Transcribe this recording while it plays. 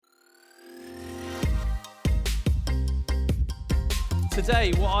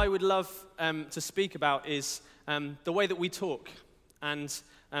Today, what I would love to speak about is the way that we talk and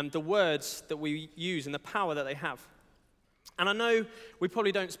the words that we use and the power that they have. And I know we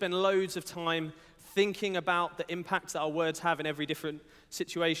probably don't spend loads of time thinking about the impacts that our words have in every different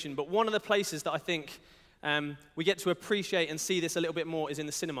situation, but one of the places that I think we get to appreciate and see this a little bit more is in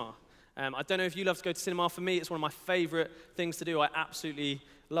the cinema. I don't know if you love to go to cinema. For me, it's one of my favorite things to do. I absolutely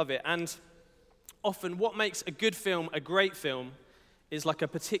love it. And often what makes a good film a great film is like a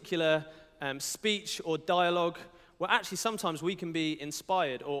particular speech or dialogue where actually sometimes we can be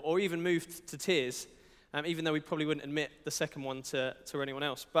inspired or even moved to tears, even though we probably wouldn't admit the second one to anyone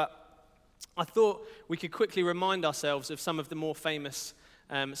else. But I thought we could quickly remind ourselves of some of the more famous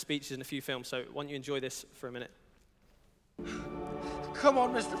speeches in a few films. So why don't you enjoy this for a minute? Come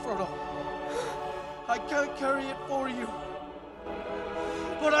on, Mr. Frodo. I can't carry it for you,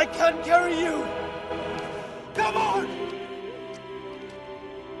 but I can carry you. Come on!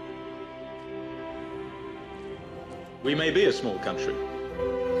 We may be a small country,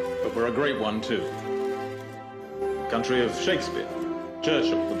 but we're a great one too. Country of Shakespeare,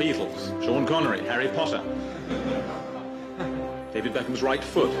 Churchill, the Beatles, Sean Connery, Harry Potter. David Beckham's right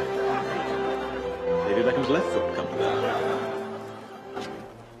foot. David Beckham's left foot, come to that.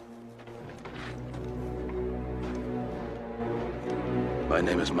 My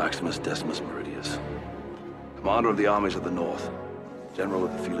name is Maximus Decimus Meridius, commander of the armies of the North, general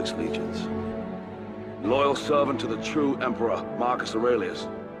of the Felix Legions, loyal servant to the true Emperor Marcus Aurelius,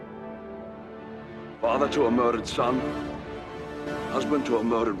 father to a murdered son, husband to a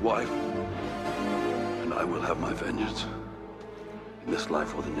murdered wife, and I will have my vengeance in this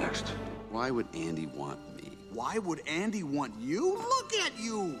life or the next. Why would Andy want me? Why would Andy want you? Look at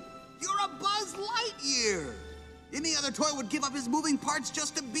you! You're a Buzz Lightyear! Any other toy would give up his moving parts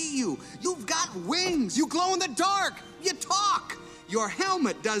just to be you. You've got wings. You glow in the dark. You talk. Your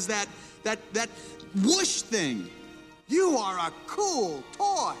helmet does that whoosh thing. You are a cool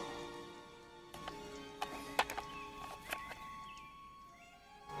toy.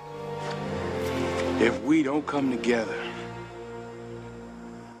 If we don't come together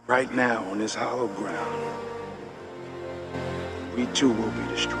right now on this hollow ground, we too will be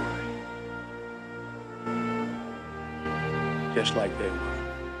destroyed. Just like they were.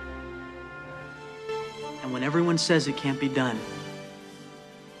 And when everyone says it can't be done,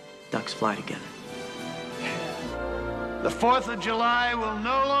 ducks fly together. The 4th of July will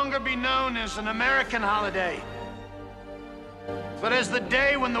no longer be known as an American holiday, but as the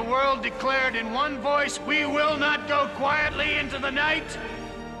day when the world declared in one voice, we will not go quietly into the night.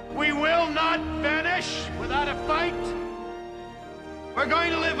 We will not vanish without a fight. We're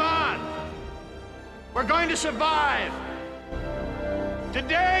going to live on. We're going to survive.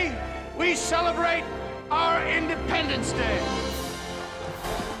 Today, we celebrate our Independence Day.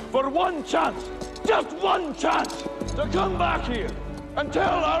 For one chance, just one chance, to come back here and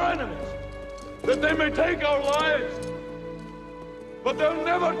tell our enemies that they may take our lives, but they'll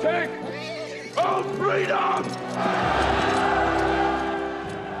never take our freedom!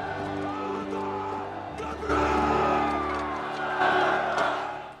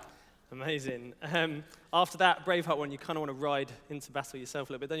 Amazing. After that Braveheart one, you kind of want to ride into battle yourself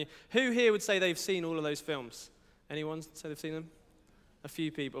a little bit, don't you? Who here would say they've seen all of those films? Anyone say they've seen them? A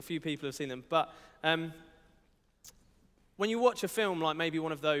few people have seen them. But when you watch a film like maybe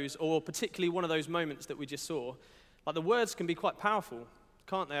one of those, or particularly one of those moments that we just saw, like the words can be quite powerful,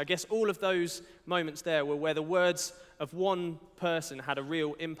 can't they? I guess all of those moments there were where the words of one person had a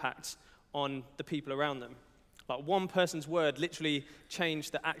real impact on the people around them. Like one person's word literally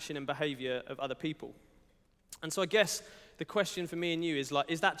changed the action and behavior of other people. And so I guess the question for me and you is, like,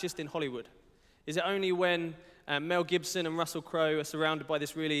 is that just in Hollywood? Is it only when Mel Gibson and Russell Crowe are surrounded by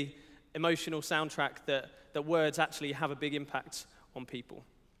this really emotional soundtrack that words actually have a big impact on people?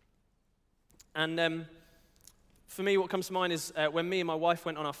 And for me, what comes to mind is when me and my wife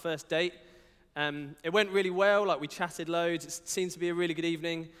went on our first date. It went really well, like we chatted loads, it seemed to be a really good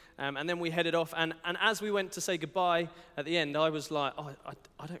evening, and then we headed off, and as we went to say goodbye at the end, I was like, oh,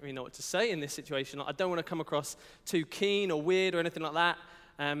 I don't really know what to say in this situation. Like, I don't want to come across too keen or weird or anything like that,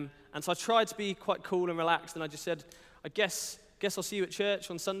 and so I tried to be quite cool and relaxed, and I just said, I guess I'll see you at church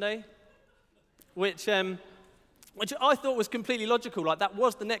on Sunday, which I thought was completely logical. Like, that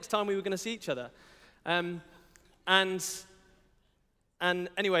was the next time we were going to see each other, And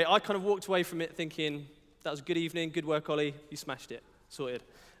anyway, I kind of walked away from it thinking, that was a good evening, good work, Ollie, you smashed it, sorted.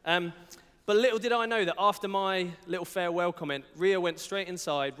 But little did I know that after my little farewell comment, Ria went straight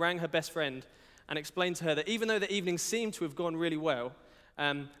inside, rang her best friend, and explained to her that even though the evening seemed to have gone really well,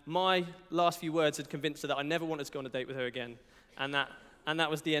 my last few words had convinced her that I never wanted to go on a date with her again, and that and that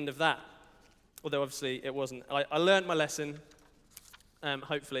was the end of that. Although obviously it wasn't. I learned my lesson,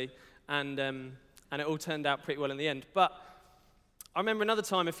 hopefully, and it all turned out pretty well in the end. But I remember another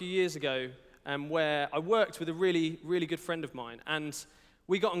time a few years ago where I worked with a really, really good friend of mine, and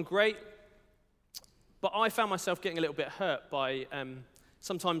we got on great, but I found myself getting a little bit hurt by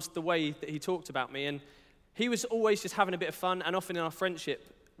sometimes the way that he talked about me, and he was always just having a bit of fun, and often in our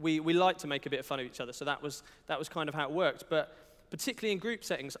friendship, we liked to make a bit of fun of each other, so that was kind of how it worked. But particularly in group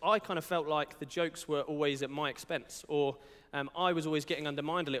settings, I kind of felt like the jokes were always at my expense, or I was always getting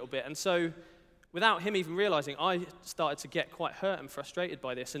undermined a little bit, and so without him even realizing, I started to get quite hurt and frustrated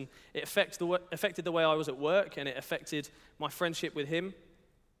by this, and it affected the way I was at work, and it affected my friendship with him.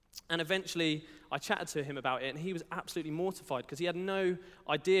 And eventually, I chatted to him about it, and he was absolutely mortified because he had no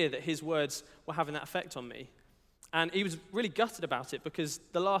idea that his words were having that effect on me. And he was really gutted about it because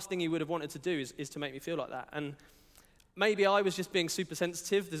the last thing he would have wanted to do is to make me feel like that. And maybe I was just being super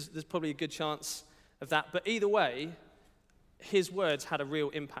sensitive. There's probably a good chance of that. But either way, his words had a real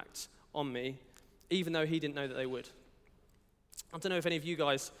impact on me, even though he didn't know that they would. I don't know if any of you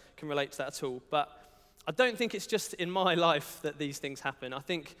guys can relate to that at all, but I don't think it's just in my life that these things happen. I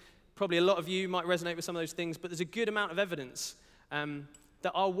think probably a lot of you might resonate with some of those things, but there's a good amount of evidence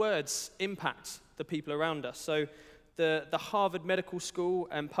that our words impact the people around us. So the Harvard Medical School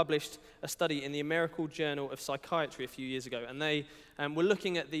published a study in the American Journal of Psychiatry a few years ago, and they were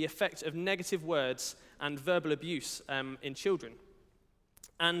looking at the effect of negative words and verbal abuse in children.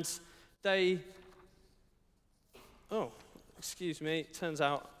 And they... Oh, excuse me, it turns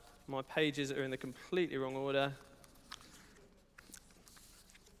out my pages are in the completely wrong order.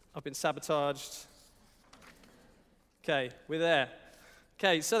 I've been sabotaged. Okay, we're there.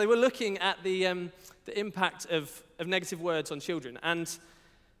 Okay, so they were looking at the impact of negative words on children and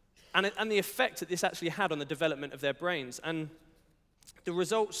the effect that this actually had on the development of their brains. And the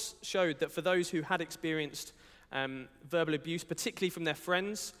results showed that for those who had experienced verbal abuse, particularly from their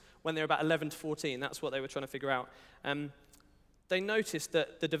friends, when they were about 11 to 14, that's what they were trying to figure out, they noticed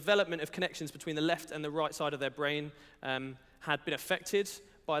that the development of connections between the left and the right side of their brain had been affected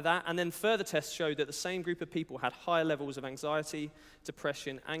by that. And then further tests showed that the same group of people had higher levels of anxiety,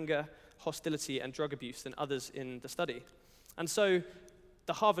 depression, anger, hostility, and drug abuse than others in the study. And so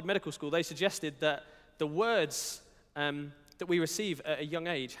the Harvard Medical School, they suggested that the words that we receive at a young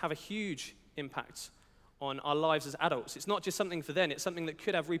age have a huge impact on our lives as adults. It's not just something for then, it's something that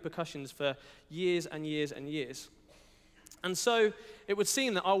could have repercussions for years and years and years. And so it would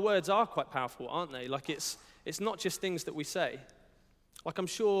seem that our words are quite powerful, aren't they? Like it's not just things that we say. Like I'm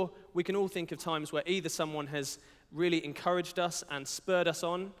sure we can all think of times where either someone has really encouraged us and spurred us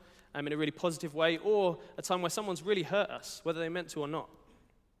on in a really positive way, or a time where someone's really hurt us, whether they meant to or not.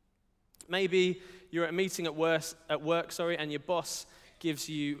 Maybe you're at a meeting at work, and your boss gives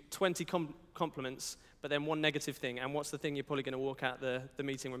you 20 compliments, but then one negative thing. And what's the thing you're probably going to walk out the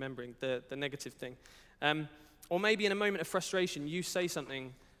meeting remembering? The negative thing. Or maybe in a moment of frustration, you say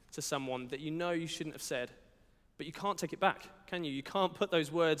something to someone that you know you shouldn't have said, but you can't take it back, can you? You can't put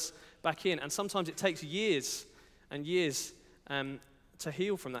those words back in, and sometimes it takes years and years to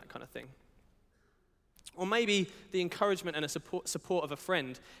heal from that kind of thing. Or maybe the encouragement and a support of a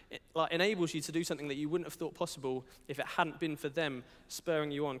friend enables you to do something that you wouldn't have thought possible if it hadn't been for them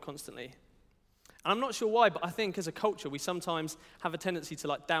spurring you on constantly. And I'm not sure why, but I think as a culture, we sometimes have a tendency to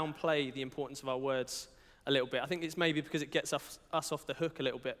downplay the importance of our words a little bit. I think it's maybe because it gets us off the hook a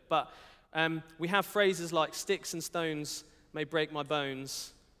little bit. But we have phrases like, sticks and stones may break my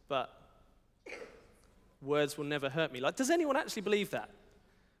bones, but words will never hurt me. Does anyone actually believe that?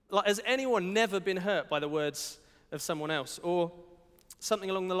 Has anyone never been hurt by the words of someone else? Or something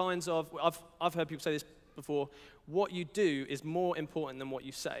along the lines of, I've heard people say this before, what you do is more important than what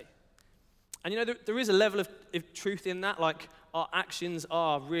you say. And there is a level of truth in that, our actions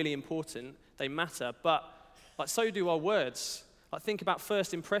are really important, they matter, but so do our words. Think about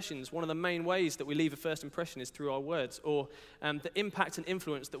first impressions. One of the main ways that we leave a first impression is through our words, or the impact and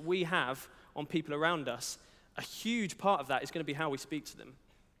influence that we have on people around us. A huge part of that is going to be how we speak to them.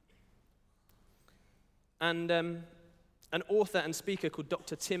 And an author and speaker called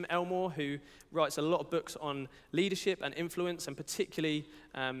Dr. Tim Elmore, who writes a lot of books on leadership and influence, and particularly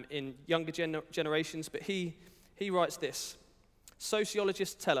in younger generations, but he writes this: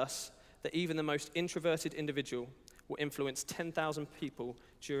 sociologists tell us that even the most introverted individual will influence 10,000 people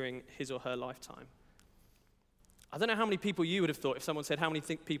during his or her lifetime. I don't know how many people you would have thought if someone said, how many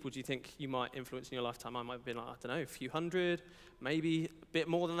people do you think you might influence in your lifetime? I might have been like, I don't know, a few hundred, maybe a bit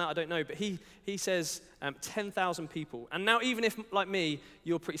more than that, I don't know. But he says 10,000 people. And now even if, like me,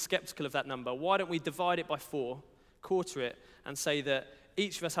 you're pretty skeptical of that number, why don't we divide it by 4? quarter it, and say that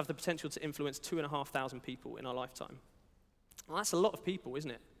each of us have the potential to influence 2,500 people in our lifetime. Well, that's a lot of people,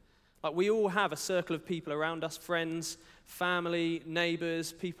 isn't it? Like, we all have a circle of people around us, friends, family,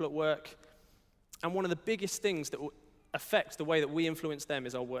 neighbors, people at work. And one of the biggest things that will affect the way that we influence them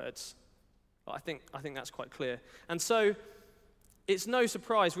is our words. I think that's quite clear. And so it's no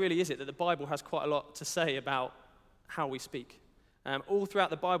surprise, really, is it, that the Bible has quite a lot to say about how we speak. All throughout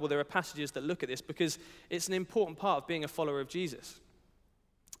the Bible, there are passages that look at this because it's an important part of being a follower of Jesus.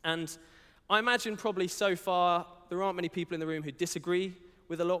 And I imagine probably so far there aren't many people in the room who disagree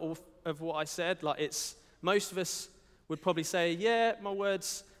with a lot of what I said. Like, most of us would probably say, yeah, my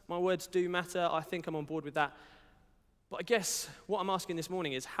words do matter. I think I'm on board with that. But I guess what I'm asking this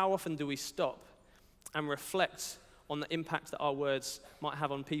morning is, how often do we stop and reflect on the impact that our words might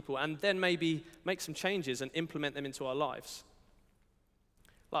have on people, and then maybe make some changes and implement them into our lives?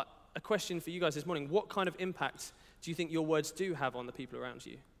 Like, a question for you guys this morning: what kind of impact do you think your words do have on the people around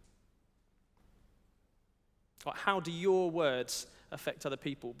you? Like, how do your words affect other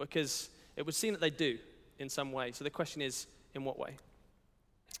people? Because it would seem that they do in some way. So the question is, in what way?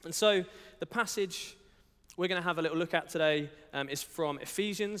 And so the passage we're going to have a little look at today is from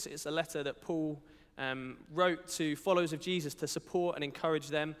Ephesians. It's a letter that Paul wrote to followers of Jesus to support and encourage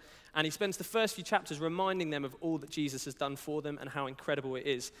them. And he spends the first few chapters reminding them of all that Jesus has done for them and how incredible it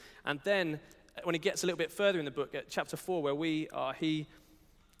is. And then when he gets a little bit further in the book, at chapter 4, where we are, he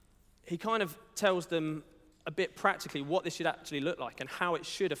kind of tells them a bit practically what this should actually look like and how it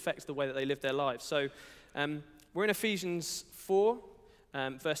should affect the way that they live their lives. So we're in Ephesians 4,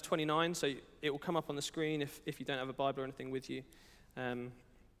 verse 29, so it will come up on the screen if you don't have a Bible or anything with you.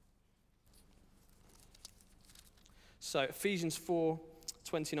 So Ephesians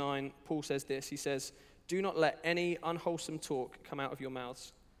 4:29, Paul says this. He says, "Do not let any unwholesome talk come out of your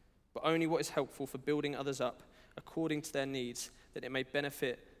mouths, but only what is helpful for building others up according to their needs, that it may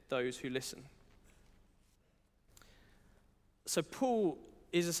benefit those who listen." So Paul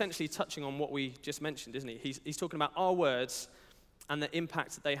is essentially touching on what we just mentioned, isn't he? He's talking about our words and the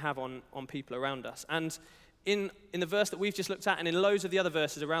impact that they have on people around us. And in the verse that we've just looked at, and in loads of the other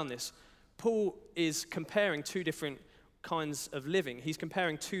verses around this, Paul is comparing two different kinds of living. He's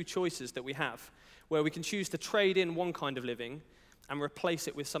comparing two choices that we have, where we can choose to trade in one kind of living and replace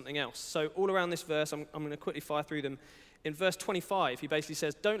it with something else. So all around this verse, I'm going to quickly fire through them. In verse 25, he basically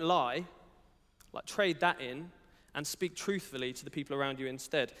says, don't lie, like trade that in, and speak truthfully to the people around you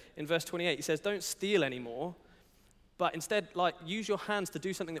instead. In verse 28, he says, don't steal anymore, but instead, like, use your hands to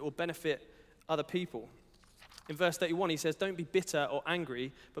do something that will benefit other people. In verse 31, he says, don't be bitter or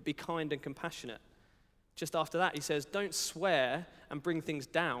angry, but be kind and compassionate. Just after that, he says, don't swear and bring things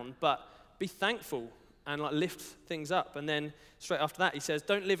down, but be thankful and like lift things up. And then straight after that, he says,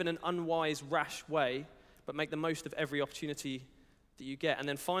 don't live in an unwise, rash way, but make the most of every opportunity that you get. And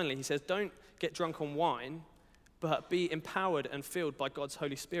then finally, he says, don't get drunk on wine, but be empowered and filled by God's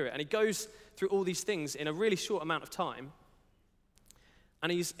Holy Spirit. And he goes through all these things in a really short amount of time.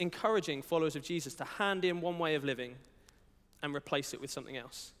 And he's encouraging followers of Jesus to hand in one way of living and replace it with something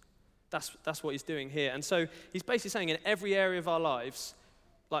else. That's what he's doing here. And so he's basically saying in every area of our lives,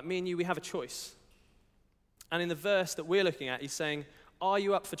 like me and you, we have a choice. And in the verse that we're looking at, he's saying, are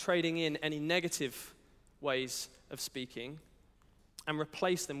you up for trading in any negative ways of speaking and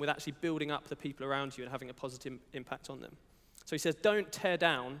replace them with actually building up the people around you and having a positive impact on them? So he says, don't tear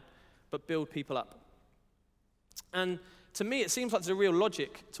down, but build people up. And to me, it seems like there's a real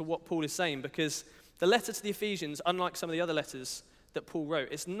logic to what Paul is saying, because the letter to the Ephesians, unlike some of the other letters that Paul wrote,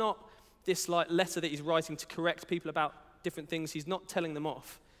 it's not this like letter that he's writing to correct people about different things. He's not telling them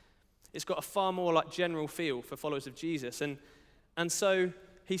off. It's got a far more like general feel for followers of Jesus. And so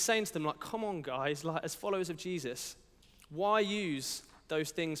he's saying to them, like, come on, guys, like, as followers of Jesus, why use those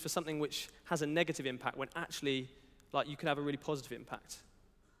things for something which has a negative impact when actually, like, you could have a really positive impact?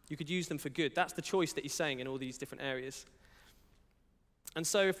 You could use them for good. That's the choice that he's saying in all these different areas. And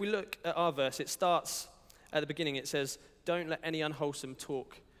so if we look at our verse, it starts at the beginning. It says, don't let any unwholesome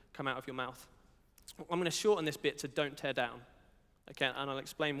talk come out of your mouth. I'm going to shorten this bit to don't tear down. Okay, and I'll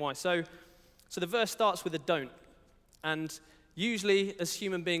explain why. So the verse starts with a don't. And usually, as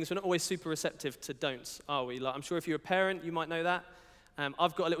human beings, we're not always super receptive to don'ts, are we? Like, I'm sure if you're a parent, you might know that.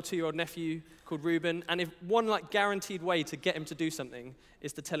 I've got a little 2-year-old nephew called Ruben, and if one like guaranteed way to get him to do something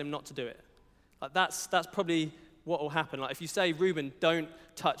is to tell him not to do it, like that's probably what will happen. Like if you say, Ruben, don't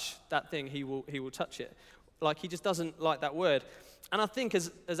touch that thing, he will touch it. Like he just doesn't like that word. And I think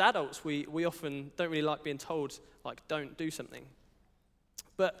as adults, we often don't really like being told, like, don't do something.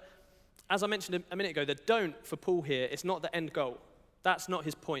 But as I mentioned a minute ago, the don't for Paul here is not the end goal. That's not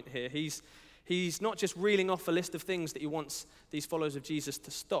his point here. He's He's not just reeling off a list of things that he wants these followers of Jesus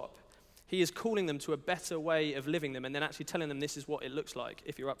to stop. He is calling them to a better way of living them and then actually telling them this is what it looks like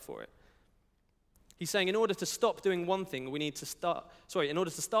if you're up for it. He's saying in order to stop doing one thing, in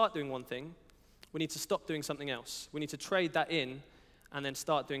order to start doing one thing, we need to stop doing something else. We need to trade that in and then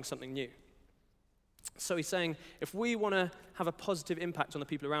start doing something new. So he's saying if we want to have a positive impact on the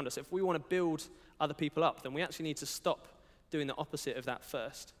people around us, if we want to build other people up, then we actually need to stop doing the opposite of that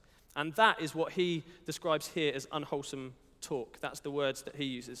first. And that is what he describes here as unwholesome talk. That's the words that he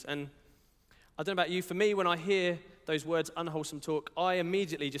uses. And I don't know about you, for me, when I hear those words, unwholesome talk, I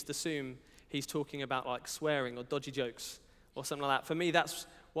immediately just assume he's talking about like swearing or dodgy jokes or something like that. For me, that's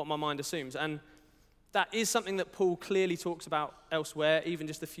what my mind assumes. And that is something that Paul clearly talks about elsewhere, even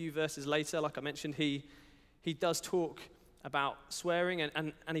just a few verses later. Like I mentioned, he does talk about swearing,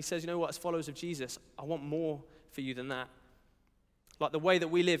 and he says, you know what, as followers of Jesus, I want more for you than that. Like the way that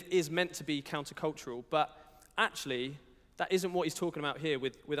we live is meant to be countercultural, but actually, that isn't what he's talking about here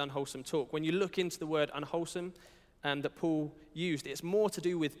with unwholesome talk. When you look into the word unwholesome that Paul used, it's more to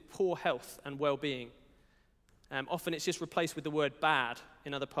do with poor health and well-being. Often it's just replaced with the word bad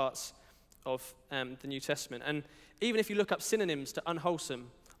in other parts of the New Testament. And even if you look up synonyms to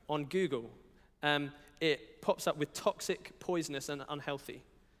unwholesome on Google, it pops up with toxic, poisonous, and unhealthy.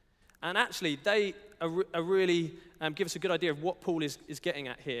 And actually, they are really give us a good idea of what Paul is getting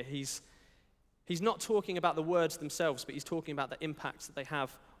at here. He's not talking about the words themselves, but he's talking about the impacts that they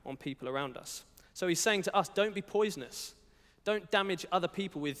have on people around us. So he's saying to us, don't be poisonous. Don't damage other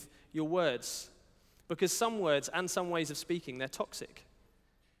people with your words. Because some words and some ways of speaking, they're toxic.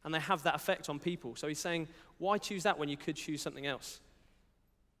 And they have that effect on people. So he's saying, why choose that when you could choose something else?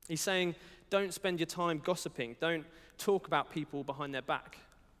 He's saying, don't spend your time gossiping. Don't talk about people behind their back.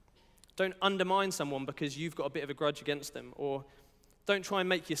 Don't undermine someone because you've got a bit of a grudge against them. Or don't try and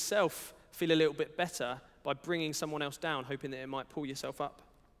make yourself feel a little bit better by bringing someone else down, hoping that it might pull yourself up.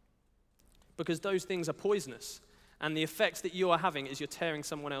 Because those things are poisonous. And the effects that you are having is you're tearing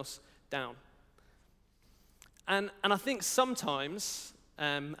someone else down. And I think sometimes,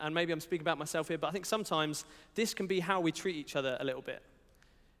 and maybe I'm speaking about myself here, but I think sometimes this can be how we treat each other a little bit.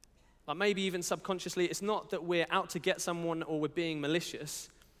 Like maybe even subconsciously, it's not that we're out to get someone or we're being malicious,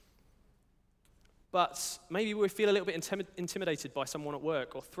 but maybe we feel a little bit intimidated by someone at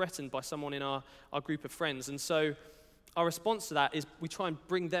work or threatened by someone in our group of friends. And so our response to that is we try and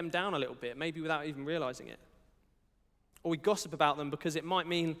bring them down a little bit, maybe without even realizing it. Or we gossip about them because it might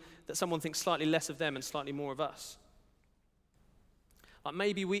mean that someone thinks slightly less of them and slightly more of us. Like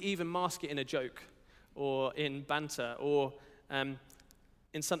maybe we even mask it in a joke or in banter or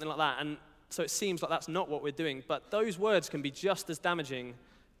in something like that. And so it seems like that's not what we're doing. But those words can be just as damaging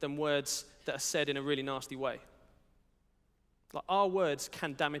than words that are said in a really nasty way. Like our words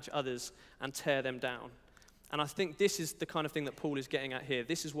can damage others and tear them down. And I think this is the kind of thing that Paul is getting at here.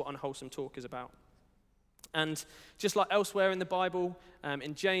 This is what unwholesome talk is about. And just like elsewhere in the Bible,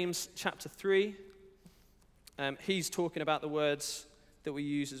 in James chapter 3, he's talking about the words that we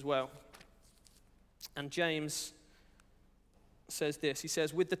use as well. And James says this. He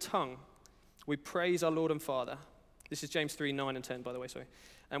says, with the tongue we praise our Lord and Father. This is James 3, 9 and 10, by the way, sorry.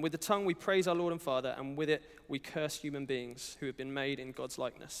 And with the tongue we praise our Lord and Father, and with it we curse human beings who have been made in God's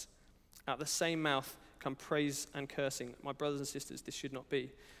likeness. Out of the same mouth come praise and cursing. My brothers and sisters, this should not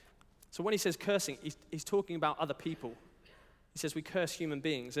be. So when he says cursing, he's talking about other people. He says we curse human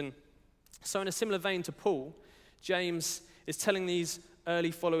beings. And so in a similar vein to Paul, James is telling these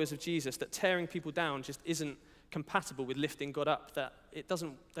early followers of Jesus that tearing people down just isn't compatible with lifting God up, that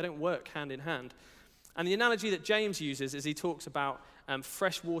they don't work hand in hand. And the analogy that James uses is he talks about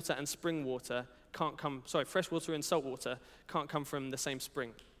fresh water and fresh water and salt water can't come from the same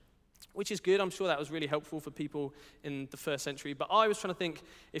spring. Which is good. I'm sure that was really helpful for people in the first century. But I was trying to think,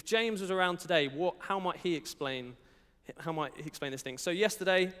 if James was around today, how might he explain this thing? So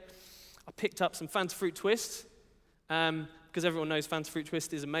yesterday, I picked up some Fanta Fruit Twist, because everyone knows Fanta Fruit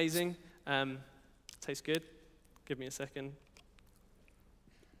Twist is amazing. Tastes good. Give me a second.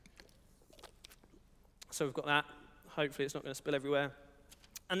 So we've got that. Hopefully it's not going to spill everywhere.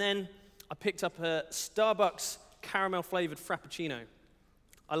 And then I picked up a Starbucks caramel-flavored Frappuccino.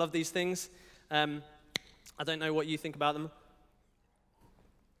 I love these things. I don't know what you think about them.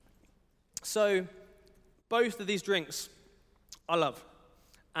 So both of these drinks I love.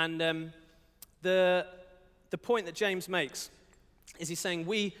 And the point that James makes is he's saying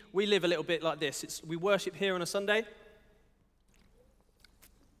we live a little bit like this. We worship here on a Sunday,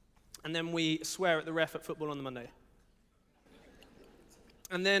 and then we swear at the ref at football on the Monday.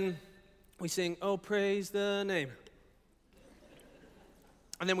 And then we sing, oh, praise the name.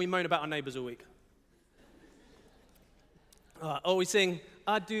 And then we moan about our neighbours all week. Or we sing,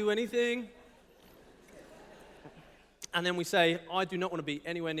 I'd do anything. And then we say, I do not want to be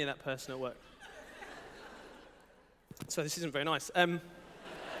anywhere near that person at work. So this isn't very nice.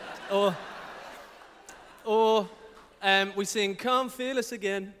 Or we sing, come feel us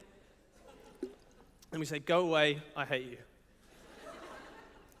again. And we say, go away, I hate you.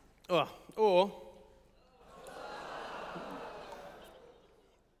 Or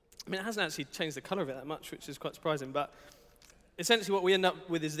I mean, it hasn't actually changed the colour of it that much, which is quite surprising, but essentially what we end up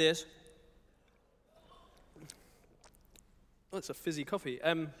with is this. Oh, it's a fizzy coffee.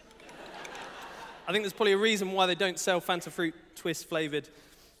 I think there's probably a reason why they don't sell Fanta Fruit Twist flavoured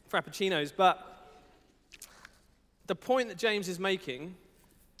Frappuccinos, but the point that James is making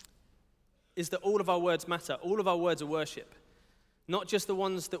is that all of our words matter. All of our words are worship, not just the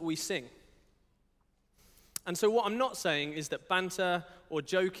ones that we sing. And so what I'm not saying is that banter or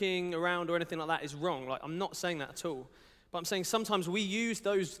joking around or anything like that is wrong. Like, I'm not saying that at all. But I'm saying sometimes we use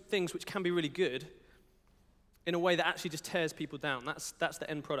those things which can be really good in a way that actually just tears people down. That's the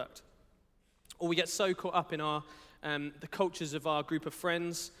end product. Or we get so caught up in the cultures of our group of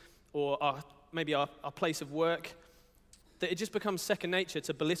friends or maybe our place of work that it just becomes second nature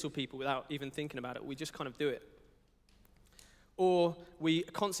to belittle people without even thinking about it. We just kind of do it. Or we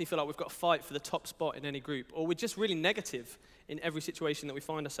constantly feel like we've got to fight for the top spot in any group. Or we're just really negative in every situation that we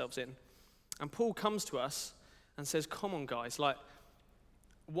find ourselves in. And Paul comes to us and says, come on, guys, like,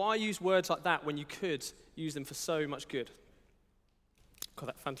 why use words like that when you could use them for so much good? God,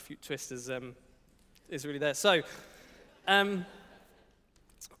 that Fanta Fruit Twist is really there. So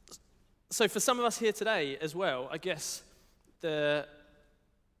for some of us here today as well, I guess the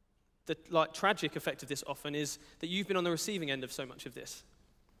like tragic effect of this often is that you've been on the receiving end of so much of this.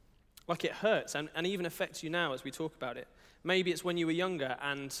 Like, it hurts and even affects you now as we talk about it. Maybe it's when you were younger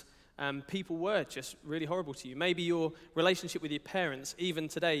and people were just really horrible to you. Maybe your relationship with your parents, even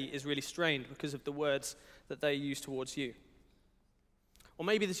today, is really strained because of the words that they use towards you. Or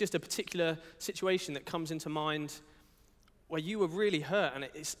maybe there's just a particular situation that comes into mind where you were really hurt and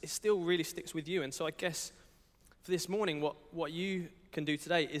it still really sticks with you. And so I guess for this morning, what you can do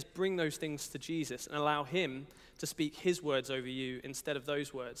today is bring those things to Jesus and allow him to speak his words over you instead of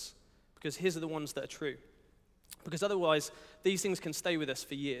those words, because his are the ones that are true. Because otherwise, these things can stay with us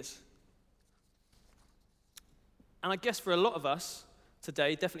for years. And I guess for a lot of us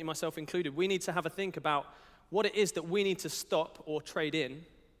today, definitely myself included, we need to have a think about what it is that we need to stop or trade in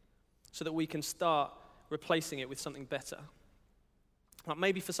so that we can start replacing it with something better. Like,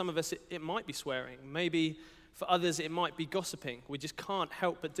 maybe for some of us, it might be swearing. Maybe for others, it might be gossiping. We just can't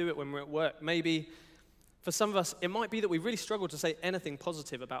help but do it when we're at work. Maybe for some of us, it might be that we really struggle to say anything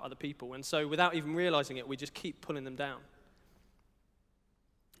positive about other people. And so without even realizing it, we just keep pulling them down.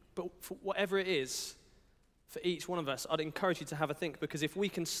 But for whatever it is, for each one of us, I'd encourage you to have a think, because if we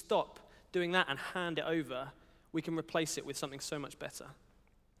can stop doing that and hand it over, we can replace it with something so much better.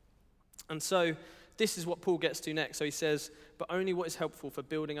 And so this is what Paul gets to next. So he says, but only what is helpful for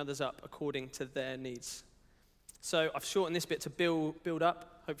building others up according to their needs. So I've shortened this bit to build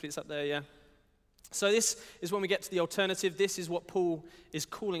up. Hopefully it's up there, yeah. So this is when we get to the alternative. This is what Paul is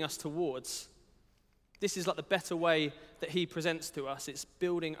calling us towards. This is like the better way that he presents to us. It's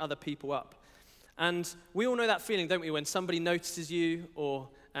building other people up. And we all know that feeling, don't we, when somebody notices you or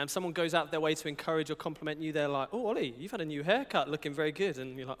someone goes out of their way to encourage or compliment you. They're like, oh, Ollie, you've had a new haircut, looking very good.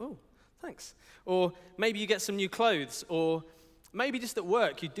 And you're like, oh, thanks. Or maybe you get some new clothes. Or maybe just at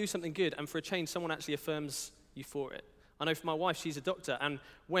work you do something good, and for a change someone actually affirms you for it. I know for my wife, she's a doctor, and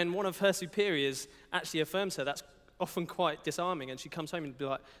when one of her superiors actually affirms her, that's often quite disarming, and she comes home and be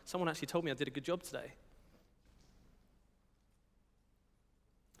like, someone actually told me I did a good job today.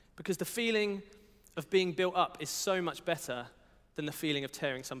 Because the feeling of being built up is so much better than the feeling of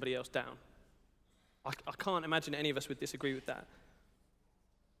tearing somebody else down. I can't imagine any of us would disagree with that.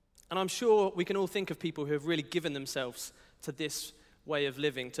 And I'm sure we can all think of people who have really given themselves to this way of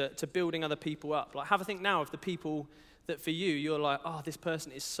living, to building other people up. Like, have a think now of the people that for you, you're like, oh, this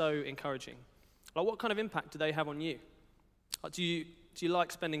person is so encouraging. Like, what kind of impact do they have on you? Like, do you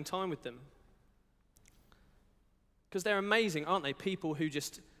like spending time with them? Because they're amazing, aren't they? People who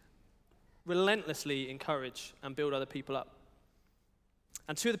just relentlessly encourage and build other people up.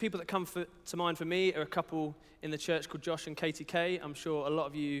 And two of the people that come to mind for me are a couple in the church called Josh and Katie Kay. I'm sure a lot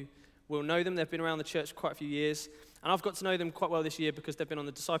of you will know them. They've been around the church for quite a few years. And I've got to know them quite well this year because they've been on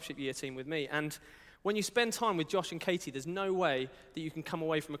the discipleship year team with me. And when you spend time with Josh and Katie, there's no way that you can come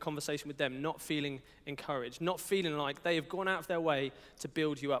away from a conversation with them not feeling encouraged, not feeling like they have gone out of their way to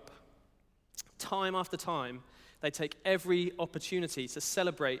build you up. Time after time, They take every opportunity to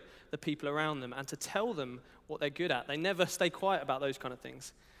celebrate the people around them and to tell them what they're good at. They never stay quiet about those kind of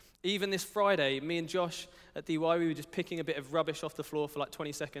things. Even this Friday, me and Josh at DY, we were just picking a bit of rubbish off the floor for like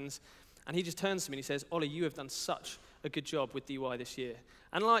 20 seconds. And he just turns to me and he says, Ollie, you have done such a good job with DY this year.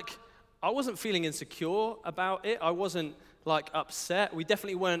 And like, I wasn't feeling insecure about it. I wasn't like upset. We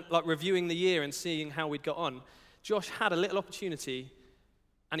definitely weren't like reviewing the year and seeing how we'd got on. Josh had a little opportunity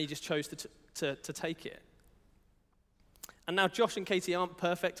and he just chose to take it. And now Josh and Katie aren't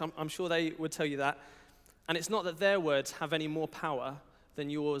perfect. I'm sure they would tell you that. And it's not that their words have any more power than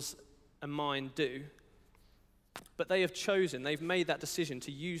yours and mine do. But they have chosen, they've made that decision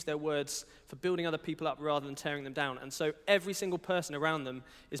to use their words for building other people up rather than tearing them down. And so every single person around them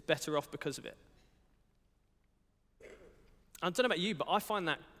is better off because of it. I don't know about you, but I find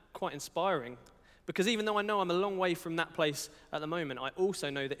that quite inspiring. Because even though I know I'm a long way from that place at the moment, I also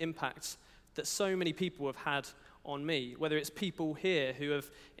know the impact that so many people have had on me. Whether it's people here who have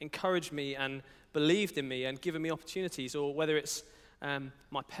encouraged me and believed in me and given me opportunities, or whether it's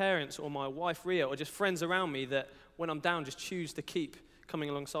my parents or my wife Ria, or just friends around me that when I'm down just choose to keep coming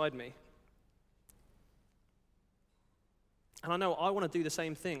alongside me. And I know I want to do the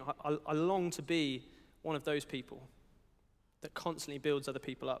same thing. I long to be one of those people that constantly builds other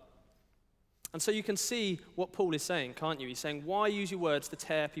people up. And so you can see what Paul is saying, can't you? He's saying, why use your words to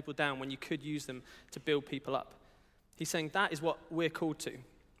tear people down when you could use them to build people up? He's saying that is what we're called to.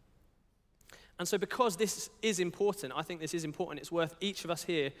 And so because this is important, I think this is important, it's worth each of us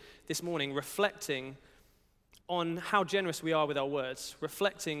here this morning reflecting on how generous we are with our words,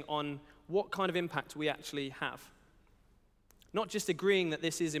 reflecting on what kind of impact we actually have. Not just agreeing that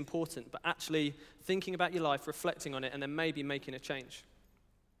this is important, but actually thinking about your life, reflecting on it, and then maybe making a change.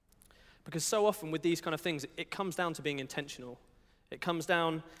 Because so often with these kind of things, it comes down to being intentional. It comes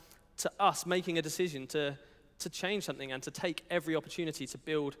down to us making a decision to change something and to take every opportunity to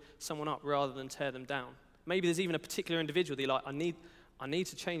build someone up rather than tear them down. Maybe there's even a particular individual that you're like, I need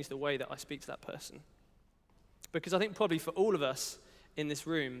to change the way that I speak to that person. Because I think probably for all of us in this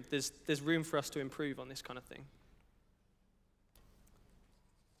room, there's room for us to improve on this kind of thing.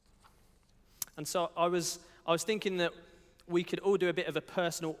 And so I was thinking that we could all do a bit of a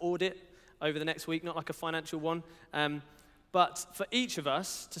personal audit over the next week, not like a financial one, but for each of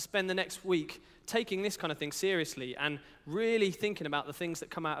us to spend the next week taking this kind of thing seriously and really thinking about the things that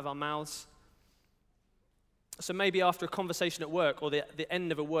come out of our mouths. So maybe after a conversation at work or the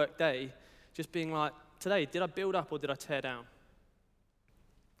end of a work day, just being like, today, did I build up or did I tear down?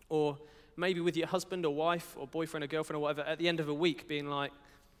 Or maybe with your husband or wife or boyfriend or girlfriend or whatever, at the end of a week being like,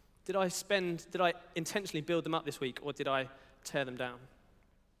 did I intentionally build them up this week or did I tear them down?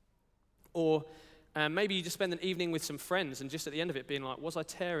 Or maybe you just spend an evening with some friends and just at the end of it being like, was I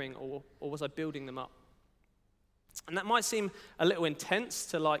tearing or was I building them up? And that might seem a little intense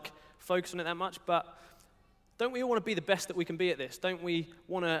to like focus on it that much, but don't we all want to be the best that we can be at this? Don't we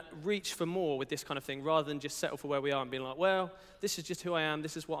want to reach for more with this kind of thing rather than just settle for where we are and being like, well, this is just who I am,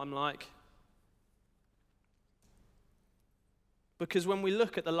 this is what I'm like? Because when we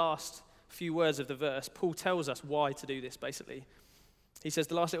look at the last few words of the verse, Paul tells us why to do this, basically. He says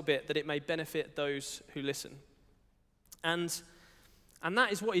the last little bit, that it may benefit those who listen. And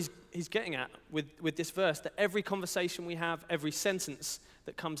that is what he's getting at with this verse, that every conversation we have, every sentence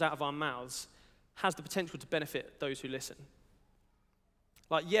that comes out of our mouths has the potential to benefit those who listen.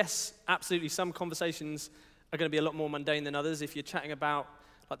 Like, yes, absolutely, some conversations are going to be a lot more mundane than others. If you're chatting about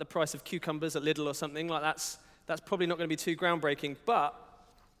like the price of cucumbers at Lidl or something, like that's probably not going to be too groundbreaking. But,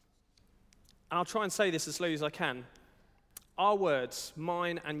 and I'll try and say this as slowly as I can, our words,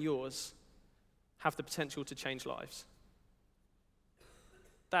 mine and yours, have the potential to change lives.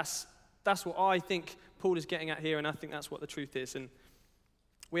 That's what I think Paul is getting at here, and I think that's what the truth is. And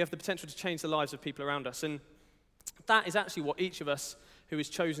we have the potential to change the lives of people around us. And that is actually what each of us who has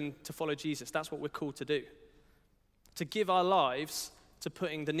chosen to follow Jesus, that's what we're called to do. To give our lives to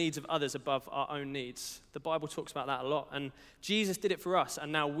putting the needs of others above our own needs. The Bible talks about that a lot. And Jesus did it for us,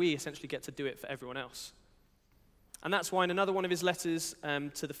 and now we essentially get to do it for everyone else. And that's why in another one of his letters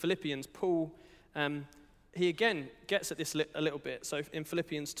to the Philippians, Paul, he again gets at this a little bit. So in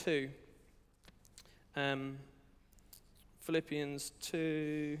Philippians 2, I've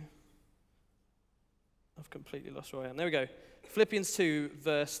completely lost where I am. There we go. Philippians 2,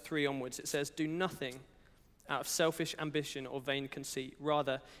 verse 3 onwards, it says, "Do nothing out of selfish ambition or vain conceit.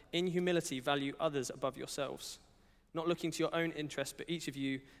 Rather, in humility, value others above yourselves, not looking to your own interests, but each of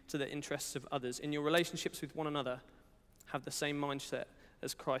you to the interests of others. In your relationships with one another, have the same mindset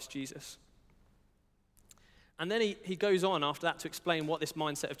as Christ Jesus." And then he goes on after that to explain what this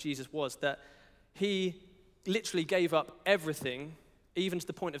mindset of Jesus was, that he literally gave up everything, even to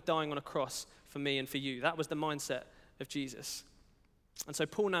the point of dying on a cross for me and for you. That was the mindset of Jesus. And so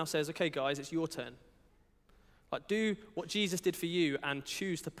Paul now says, okay, guys, it's your turn. Like, do what Jesus did for you and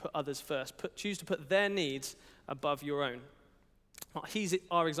choose to put others first. Choose to put their needs above your own. Like, he's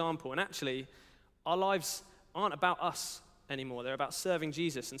our example. And actually, our lives aren't about us anymore. They're about serving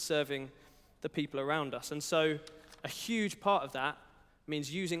Jesus and serving the people around us. And so a huge part of that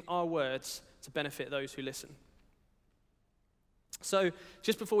means using our words to benefit those who listen. So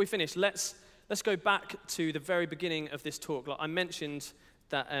just before we finish, let's go back to the very beginning of this talk. Like I mentioned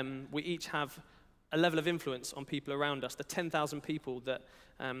that we each have a level of influence on people around us, the 10,000 people that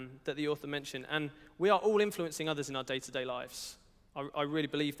the author mentioned. And we are all influencing others in our day-to-day lives. I really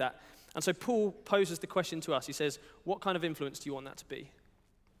believe that. And so Paul poses the question to us. He says, what kind of influence do you want that to be?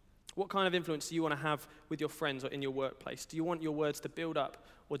 What kind of influence do you want to have with your friends or in your workplace? Do you want your words to build up,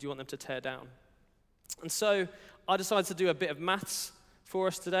 or do you want them to tear down? And so I decided to do a bit of maths for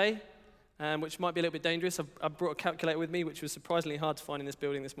us today, which might be a little bit dangerous. I brought a calculator with me, which was surprisingly hard to find in this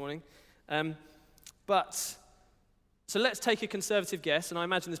building this morning. So let's take a conservative guess, and I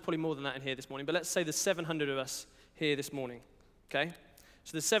imagine there's probably more than that in here this morning, but let's say there's 700 of us here this morning, okay?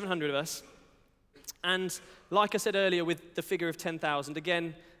 So there's 700 of us, and like I said earlier with the figure of 10,000,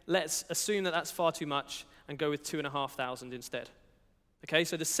 again, let's assume that that's far too much and go with 2,500 instead. Okay,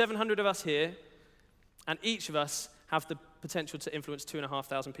 so there's 700 of us here, and each of us have the potential to influence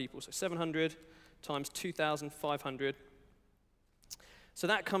 2,500 people. So 700 times 2,500. So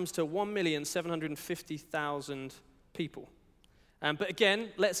that comes to 1,750,000 people. But again,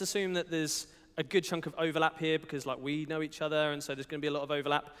 let's assume that there's a good chunk of overlap here because like we know each other, and so there's going to be a lot of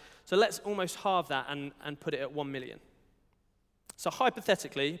overlap. So let's almost halve that and put it at 1 million. So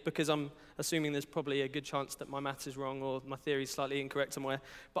hypothetically, because I'm assuming there's probably a good chance that my maths is wrong or my theory is slightly incorrect somewhere,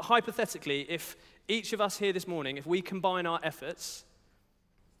 but hypothetically, if each of us here this morning, if we combine our efforts,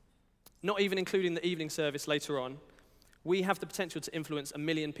 not even including the evening service later on, we have the potential to influence 1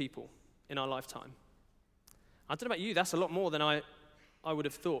 million people in our lifetime. I don't know about you, that's a lot more than I would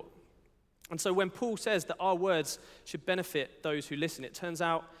have thought. And so when Paul says that our words should benefit those who listen, it turns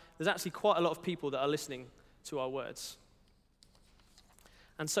out there's actually quite a lot of people that are listening to our words.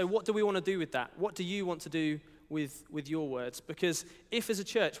 And so what do we want to do with that? What do you want to do with your words? Because if as a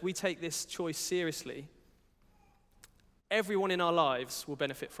church we take this choice seriously, everyone in our lives will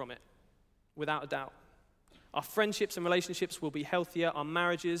benefit from it, without a doubt. Our friendships and relationships will be healthier, our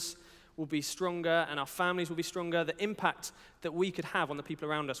marriages will be stronger, and our families will be stronger. The impact that we could have on the people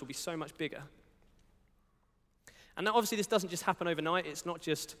around us will be so much bigger. And now obviously this doesn't just happen overnight. It's not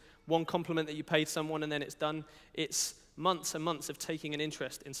just one compliment that you paid someone and then it's done. It's months and months of taking an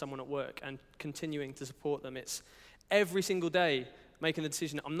interest in someone at work and continuing to support them. It's every single day making the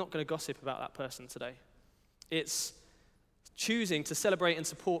decision, I'm not going to gossip about that person today. It's choosing to celebrate and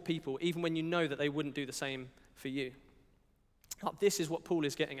support people even when you know that they wouldn't do the same for you. This is what Paul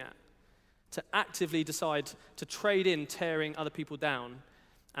is getting at. To actively decide to trade in tearing other people down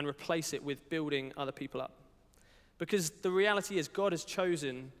and replace it with building other people up. Because the reality is God has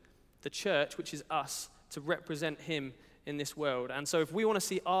chosen the church, which is us, to represent him in this world. And so if we want to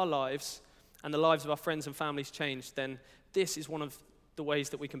see our lives and the lives of our friends and families change, then this is one of the ways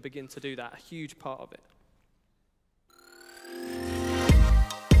that we can begin to do that, a huge part of it.